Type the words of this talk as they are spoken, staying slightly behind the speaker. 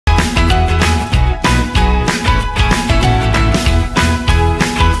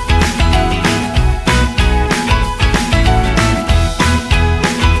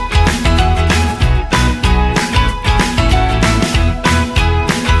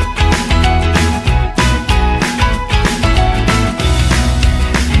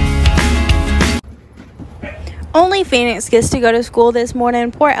Finally, Phoenix gets to go to school this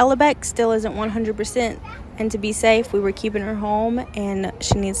morning. Poor Ellebeck still isn't 100%. And to be safe, we were keeping her home, and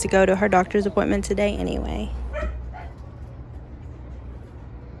she needs to go to her doctor's appointment today anyway.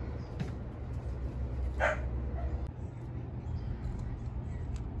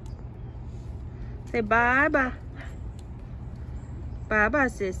 Say bye-bye. Bye-bye,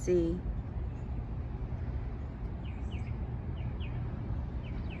 sissy.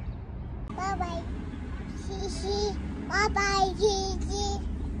 Bye-bye, Sissy. Bye-bye, Sissy.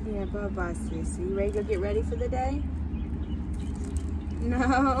 Yeah, bye-bye, sissy. You ready to go get ready for the day?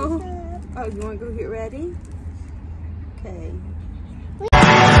 No? Oh, you want to go get ready? Okay.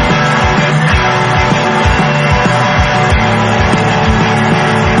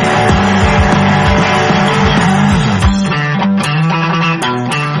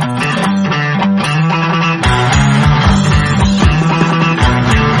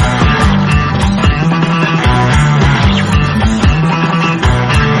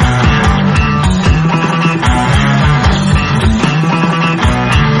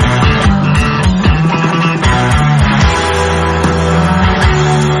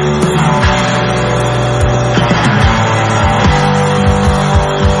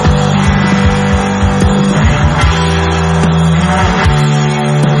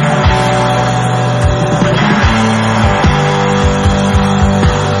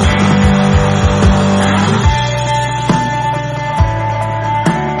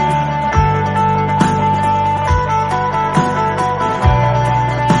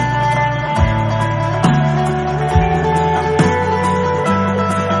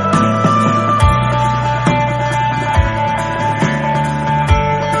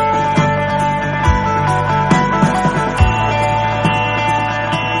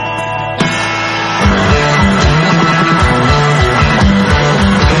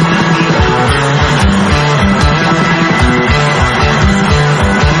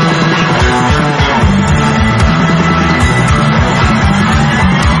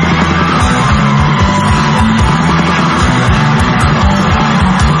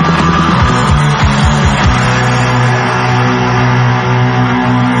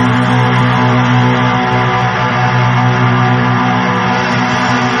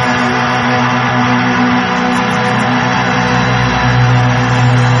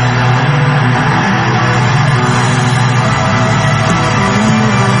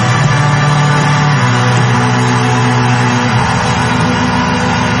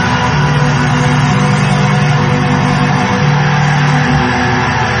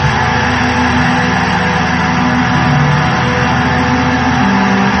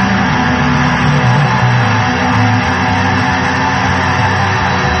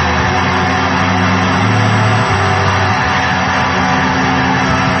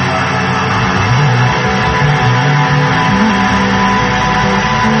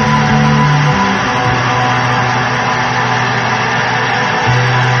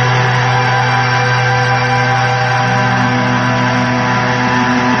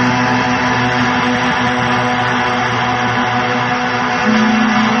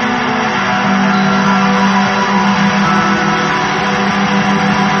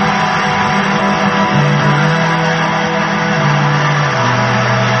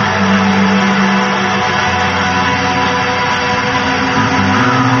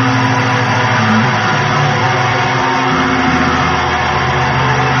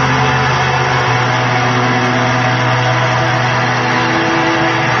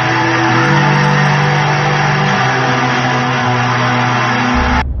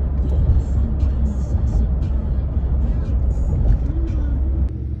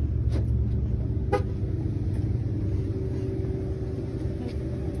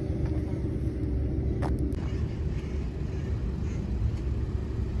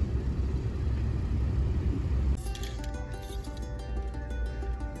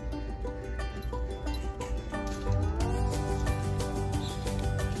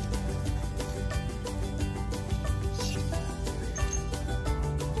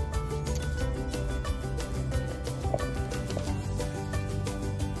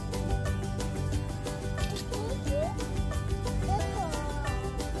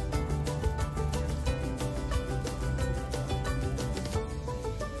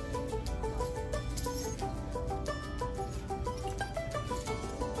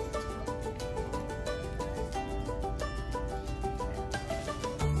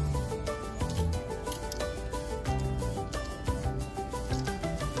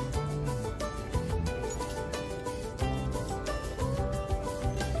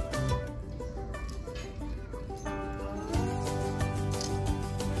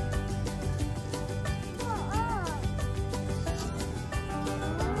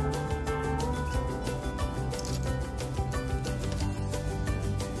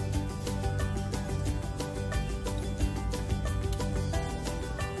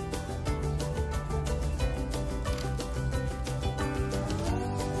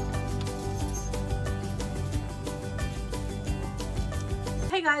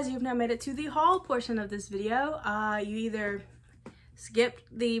 Okay guys, you've now made it to the haul portion of this video. You either skipped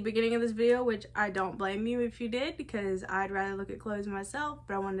the beginning of this video, which I don't blame you if you did, because I'd rather look at clothes myself,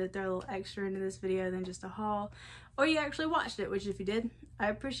 but I wanted to throw a little extra into this video than just a haul. Or you actually watched it, which if you did, I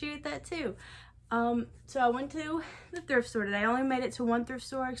appreciate that too. So I went to the thrift store today. I only made it to one thrift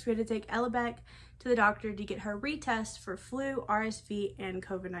store because we had to take Ella back to the doctor to get her retest for flu, RSV, and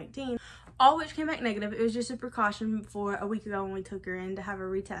COVID-19, all which came back negative. It was just a precaution for a week ago when we took her in to have her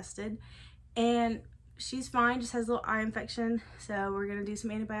retested. And she's fine, just has a little eye infection. So we're gonna do some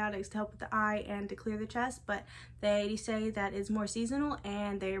antibiotics to help with the eye and to clear the chest, but they say that it's more seasonal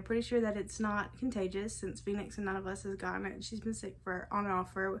and they are pretty sure that it's not contagious since Phoenix and none of us has gotten it. She's been sick for on and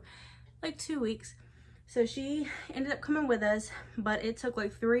off for like 2 weeks. So she ended up coming with us, but it took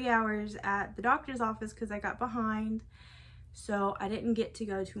like 3 hours at the doctor's office because I got behind. So I didn't get to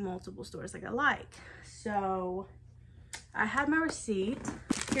go to multiple stores like I like. So I had my receipt.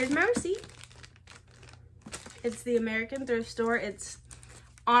 Here's my receipt. It's the American thrift store. It's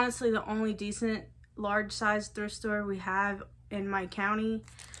honestly the only decent large size thrift store we have in my county.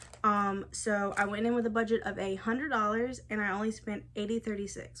 So I went in with a budget of $100 and I only spent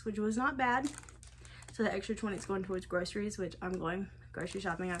 $80.36, which was not bad. So the extra 20 is going towards groceries, which I'm going grocery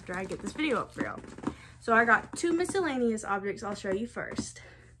shopping after I get this video up for y'all. So I got 2 miscellaneous objects I'll show you first.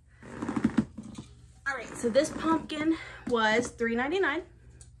 All right, so this pumpkin was $3.99.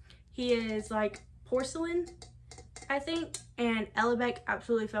 He is like porcelain, I think, and Ella Beck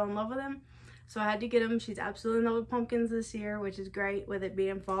absolutely fell in love with him. So I had to get him. She's absolutely in love with pumpkins this year, which is great with it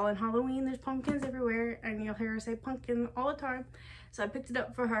being fall and Halloween. There's pumpkins everywhere and you'll hear her say pumpkin all the time. So I picked it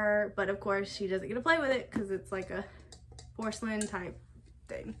up for her, but of course she doesn't get to play with it because it's like a porcelain type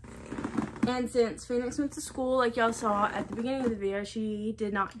thing. And since Phoenix went to school, like y'all saw at the beginning of the video, she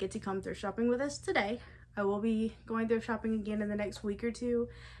did not get to come thrift shopping with us today. I will be going thrift shopping again in the next week or two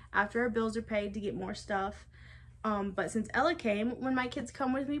after our bills are paid to get more stuff. But since Ella came, when my kids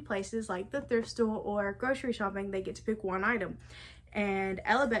come with me places like the thrift store or grocery shopping, they get to pick one item. And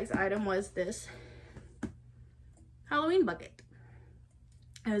Ella Beck's item was this Halloween bucket.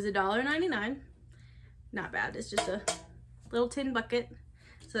 It was $1.99. Not bad. It's just a little tin bucket.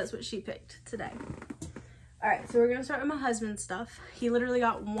 So that's what she picked today. All right, so we're gonna start with my husband's stuff. He literally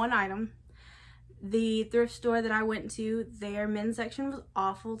got one item. The thrift store that I went to, their men's section was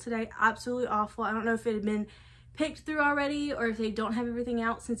awful today. Absolutely awful. I don't know if it had been picked through already or if they don't have everything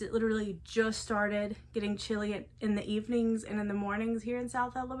out since it literally just started getting chilly in the evenings and in the mornings here in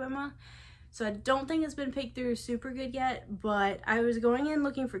South Alabama. So I don't think it's been picked through super good yet, but I was going in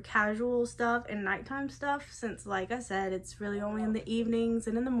looking for casual stuff and nighttime stuff since, like I said, it's really only in the evenings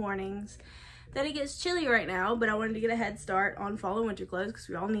and in the mornings that it gets chilly right now, but I wanted to get a head start on fall and winter clothes because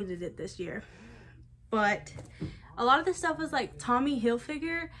we all needed it this year. But a lot of this stuff was like Tommy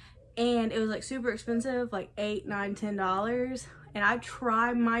Hilfiger and it was like super expensive, like $8, $9, $10. And I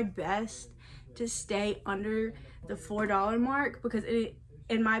try my best to stay under the $4 mark because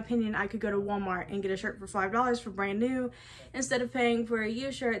in my opinion, I could go to Walmart and get a shirt for $5 for brand new instead of paying for a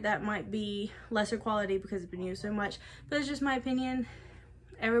used shirt that might be lesser quality because it's been used so much. But it's just my opinion.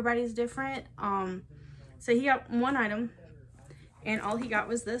 Everybody's different. So he got one item and all he got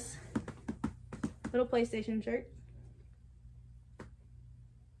was this little PlayStation shirt.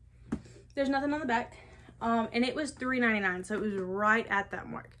 There's nothing on the back. And it was $3.99, so it was right at that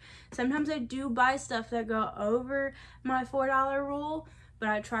mark. Sometimes I do buy stuff that go over my $4 rule, but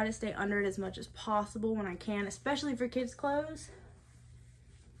I try to stay under it as much as possible when I can, especially for kids' clothes.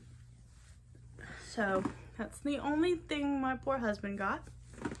 So that's the only thing my poor husband got.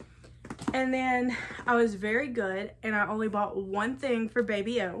 And then I was very good and I only bought one thing for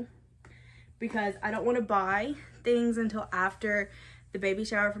Baby O because I don't want to buy things until after the baby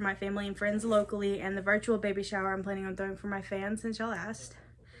shower for my family and friends locally and the virtual baby shower I'm planning on throwing for my fans since y'all asked.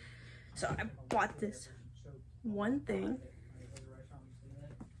 So I bought this one thing.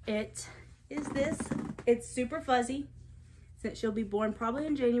 It is this. It's super fuzzy since she'll be born probably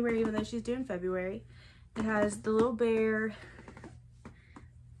in January even though she's due in February. It has the little bear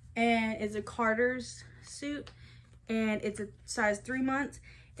and it's a Carter's suit and it's a size 3 months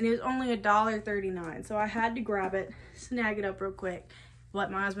and it was only $1.39. So I had to grab it, snag it up real quick.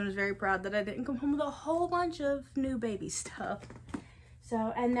 But my husband was very proud that I didn't come home with a whole bunch of new baby stuff.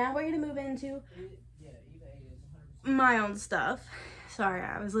 So, and now we're gonna move into my own stuff. Sorry,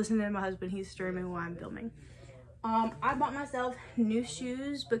 I was listening to my husband. He's streaming while I'm filming. I bought myself new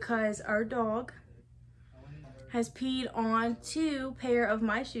shoes because our dog has peed on 2 pair of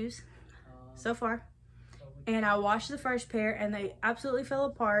my shoes so far. And I washed the first pair and they absolutely fell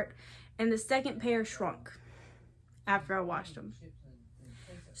apart. And the second pair shrunk after I washed them.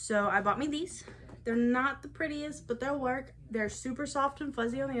 So I bought me these. They're not the prettiest, but they'll work. They're super soft and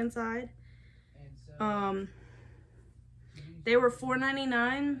fuzzy on the inside. They were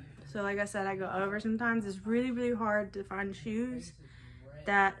 $4.99. So like I said, I go over sometimes. It's really, really hard to find shoes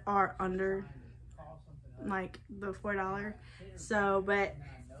that are under like the $4. So, but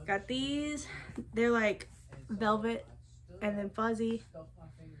got these. They're like velvet and then fuzzy.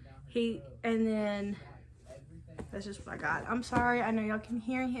 And then that's just what I got. I'm sorry, I know y'all can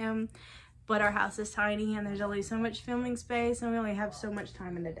hear him, but our house is tiny and there's only so much filming space and we only have so much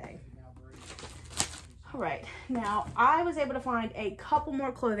time in the day. All right, now I was able to find a couple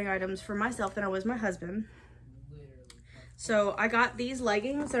more clothing items for myself than I was my husband. So I got these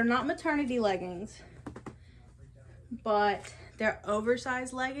leggings. They're not maternity leggings, but they're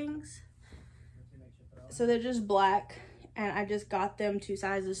oversized leggings. So they're just black, and I just got them 2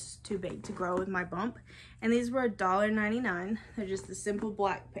 sizes too big to grow with my bump. And these were $1.99. They're just the simple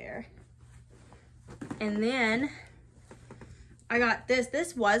black pair. And then I got this.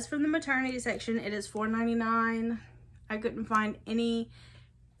 This was from the maternity section. It is $4.99. I couldn't find anything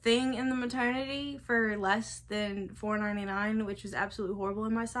in the maternity for less than $4.99, which was absolutely horrible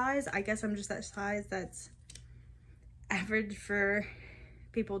in my size. I guess I'm just that size that's average for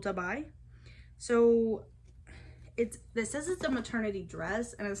people to buy. So this says it's a maternity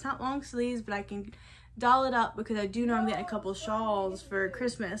dress, and it's not long sleeves, but I can doll it up because I do know I'm getting a couple shawls for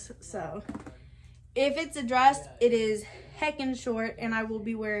Christmas. So if it's a dress, it is heckin' short, and I will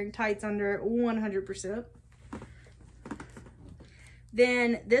be wearing tights under 100%.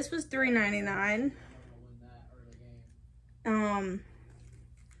 Then this was $3.99.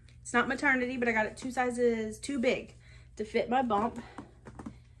 It's not maternity, but I got it 2 sizes too big to fit my bump.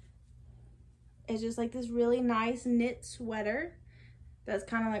 It's just like this really nice knit sweater that's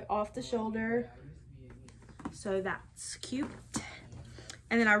kind of like off the shoulder. So that's cute.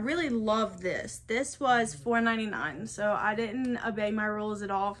 And then I really love this. This was $4.99. So I didn't obey my rules at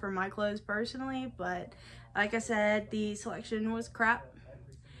all for my clothes personally, but like I said, the selection was crap.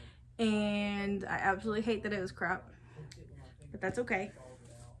 And I absolutely hate that it was crap, but that's okay.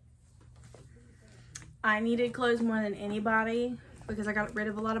 I needed clothes more than anybody because I got rid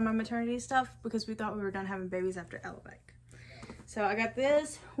of a lot of my maternity stuff because we thought we were done having babies after Elevac. So I got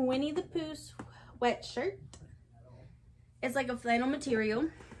this Winnie the Pooh sweatshirt. It's like a flannel material.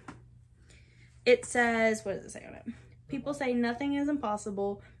 It says, what does it say on it? People say nothing is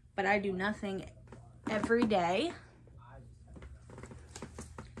impossible, but I do nothing every day.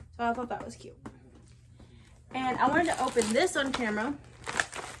 So I thought that was cute. And I wanted to open this on camera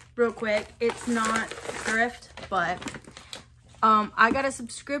real quick. It's not Thrift, but I got a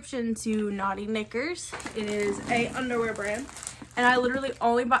subscription to Naughty Knickers. It is a underwear brand. And I literally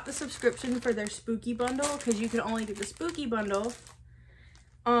only bought the subscription for their spooky bundle because you can only get the spooky bundle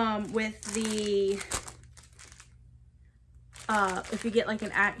with the if you get like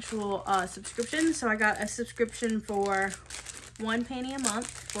an actual subscription. So I got a subscription for $1 penny a month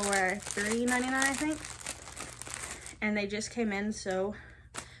for $3.99, I think. And they just came in, so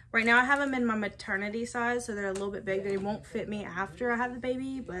right now I have them in my maternity size, so they're a little bit big. They won't fit me after I have the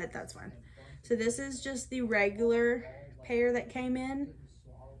baby, but that's fine. So this is just the regular pair that came in.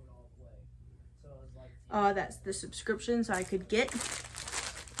 That's the subscription, so I could get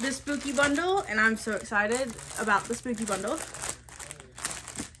the spooky bundle, and I'm so excited about the spooky bundle.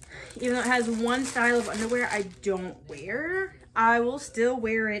 Even though it has one style of underwear I don't wear, I will still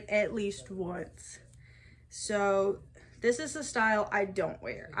wear it at least once. So this is the style I don't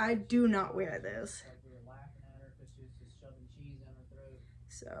wear. I do not wear this.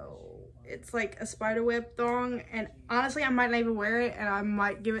 So it's like a spider web thong, and honestly I might not even wear it, and I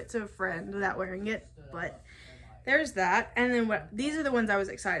might give it to a friend without wearing it, but there's that. And then these are the ones I was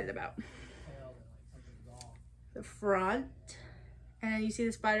excited about. The front, and you see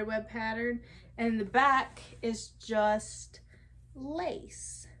the spider web pattern, and the back is just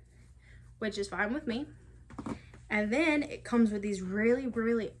lace, which is fine with me. And then it comes with these really,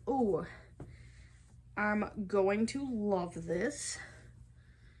 really, ooh, I'm going to love this.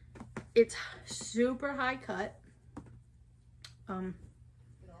 It's super high cut.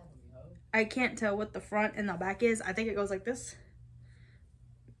 I can't tell what the front and the back is. I think it goes like this,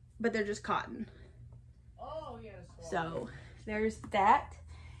 but they're just cotton. So there's that.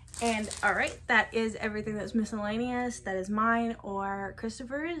 And all right, that is everything that's miscellaneous. That is mine or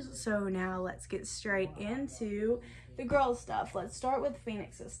Christopher's. So now let's get straight into the girls' stuff. Let's start with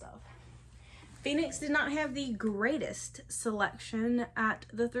Phoenix's stuff. Phoenix did not have the greatest selection at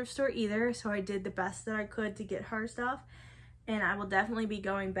the thrift store either, so I did the best that I could to get her stuff. And I will definitely be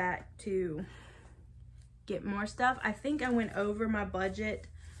going back to get more stuff. I think I went over my budget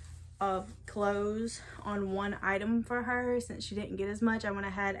of clothes on one item for her. Since she didn't get as much, I went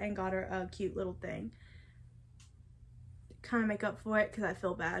ahead and got her a cute little thing. Kind of make up for it because I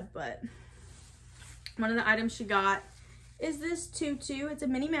feel bad, but one of the items she got is this tutu. It's a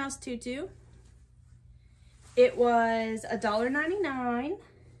Minnie Mouse tutu. It was $1.99.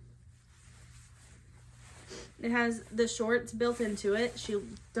 It has the shorts built into it. She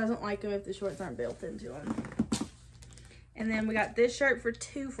doesn't like them if the shorts aren't built into them. And then we got this shirt for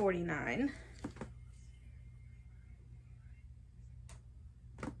 $2.49.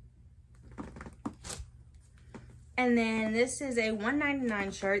 And then this is a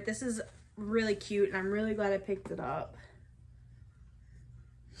 $1.99 shirt. This is really cute and I'm really glad I picked it up.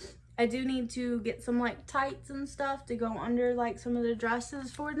 I do need to get some like tights and stuff to go under like some of the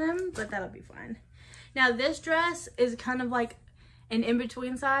dresses for them, but that'll be fine. Now this dress is kind of like an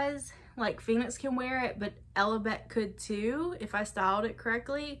in-between size. Like Phoenix can wear it, but Ellebeck could too if I styled it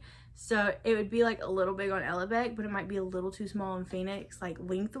correctly. So it would be like a little big on Ellebeck, but it might be a little too small on Phoenix, like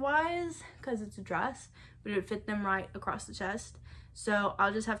lengthwise, because it's a dress, but it would fit them right across the chest. So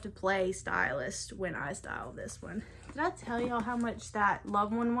I'll just have to play stylist when I style this one. Did I tell y'all how much that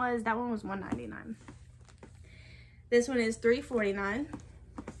Love one was? That one was $1.99. This one is $3.49.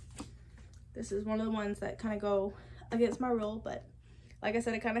 This is one of the ones that kind of go against my rule, but like I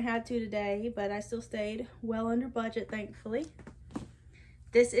said, I kind of had to today, but I still stayed well under budget, thankfully.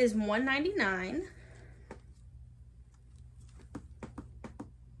 This is $1.99.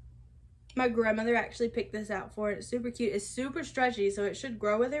 My grandmother actually picked this out for it. It's super cute. It's super stretchy, so it should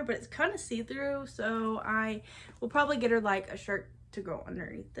grow with her, but it's kind of see-through, so I will probably get her like a shirt to go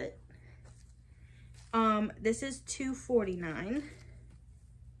underneath it. This is $2.49.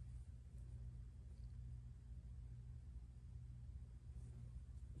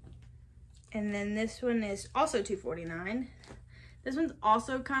 And then this one is also $2.49. This one's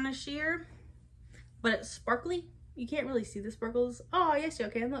also kind of sheer, but it's sparkly. You can't really see the sparkles. Oh, yes, you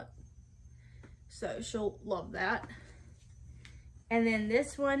can. Look. So she'll love that. And then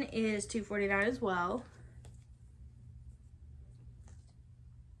this one is $2.49 as well.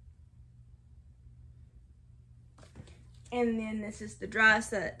 And then this is the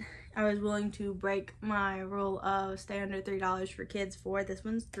dress that I was willing to break my rule of stay under $3 for kids for. This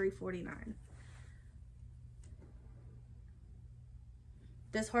one's $3.49.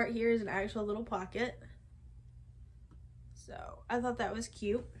 This heart here is an actual little pocket. So I thought that was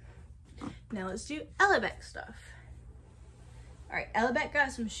cute. Now let's do Ellebeck stuff. All right, Ellebeck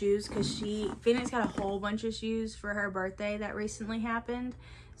got some shoes because Phoenix got a whole bunch of shoes for her birthday that recently happened.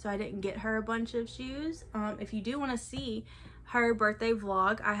 So I didn't get her a bunch of shoes. If you do want to see her birthday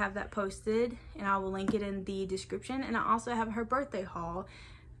vlog, I have that posted and I will link it in the description. And I also have her birthday haul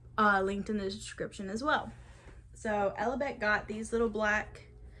linked in the description as well. So Ellebeck got these little black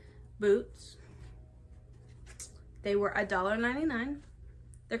boots. They were $1.99.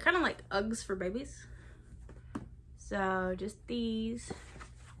 They're kind of like Uggs for babies. So just these.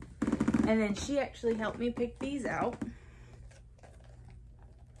 And then she actually helped me pick these out.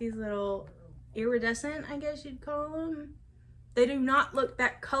 These little iridescent, I guess you'd call them. They do not look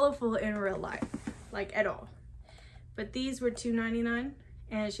that colorful in real life, like at all. But these were $2.99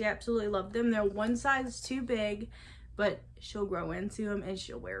 and she absolutely loved them. They're one size too big, but she'll grow into them and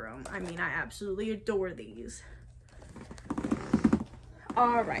she'll wear them. I mean, I absolutely adore these.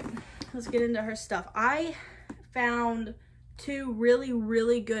 All right, let's get into her stuff. I found two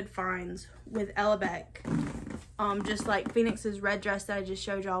really good finds with Ellebeck. Just like Phoenix's red dress that I just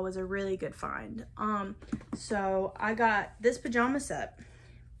showed y'all was a really good find. So I got this pajama set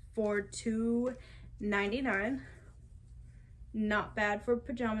for $2.99. Not bad for a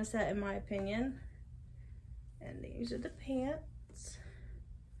pajama set in my opinion. And these are the pants.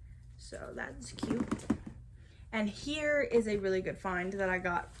 So that's cute. And here is a really good find that I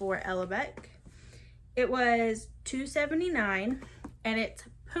got for Ellebeck. It was $2.79 and it's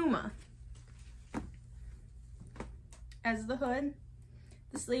Puma. As the hood,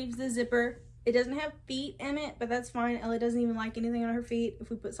 the sleeves, the zipper. It doesn't have feet in it, but that's fine. Ella doesn't even like anything on her feet. If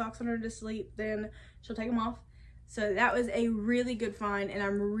we put socks on her to sleep, then she'll take them off. So that was a really good find and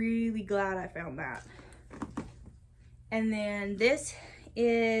I'm really glad I found that. And then this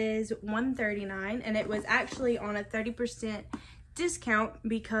is $1.39 and it was actually on a 30% discount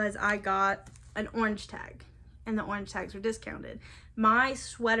because I got an orange tag and the orange tags were discounted. My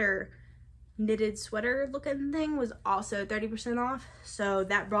sweater, knitted sweater looking thing, was also 30% off, so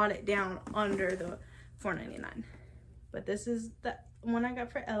that brought it down under the $4.99. But this is the one I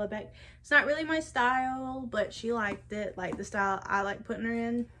got for Ellebeck. It's not really my style, but she liked it, like the style I like putting her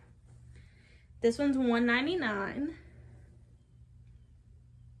in. This one's $1.99.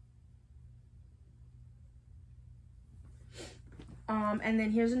 And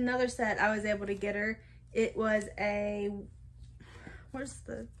then here's another set I was able to get her. It was a, where's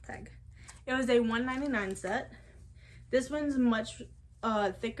the tag? It was a $1.99 set. This one's much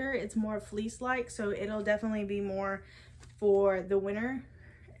thicker. It's more fleece-like, so it'll definitely be more for the winter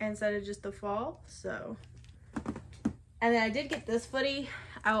instead of just the fall. So, and then I did get this footy.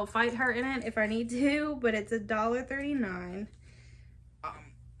 I will fight her in it if I need to, but it's $1.39.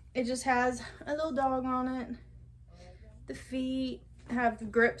 It just has a little dog on it. The feet have the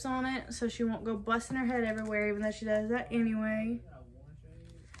grips on it, so she won't go busting her head everywhere, even though she does that anyway.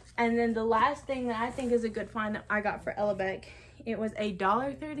 And then the last thing that I think is a good find that I got for Ella Beck, it was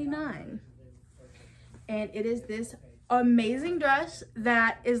 $1.39. And it is this amazing dress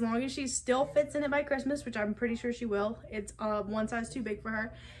that, as long as she still fits in it by Christmas, which I'm pretty sure she will, it's one size too big for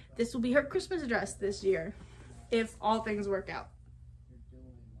her. This will be her Christmas dress this year, if all things work out.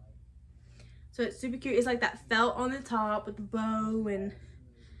 So it's super cute. It's like that felt on the top with the bow and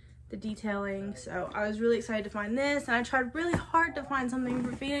the detailing. So I was really excited to find this, and I tried really hard to find something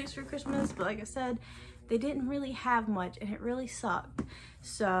for Phoenix for Christmas, but like I said, they didn't really have much and it really sucked.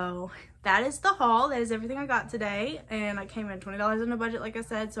 So that is the haul. That is everything I got today, and I came in $20 on a budget, like I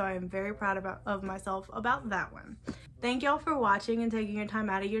said, so I am very proud of myself about that one. Thank y'all for watching and taking your time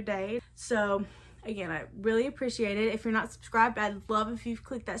out of your day. So again, I really appreciate it. If you're not subscribed, I'd love if you've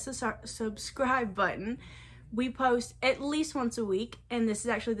clicked that subscribe button. We post at least once a week, and this is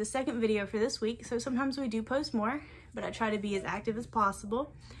actually the second video for this week, so sometimes we do post more, but I try to be as active as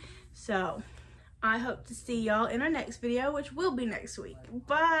possible. So I hope to see y'all in our next video, which will be next week.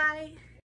 Bye!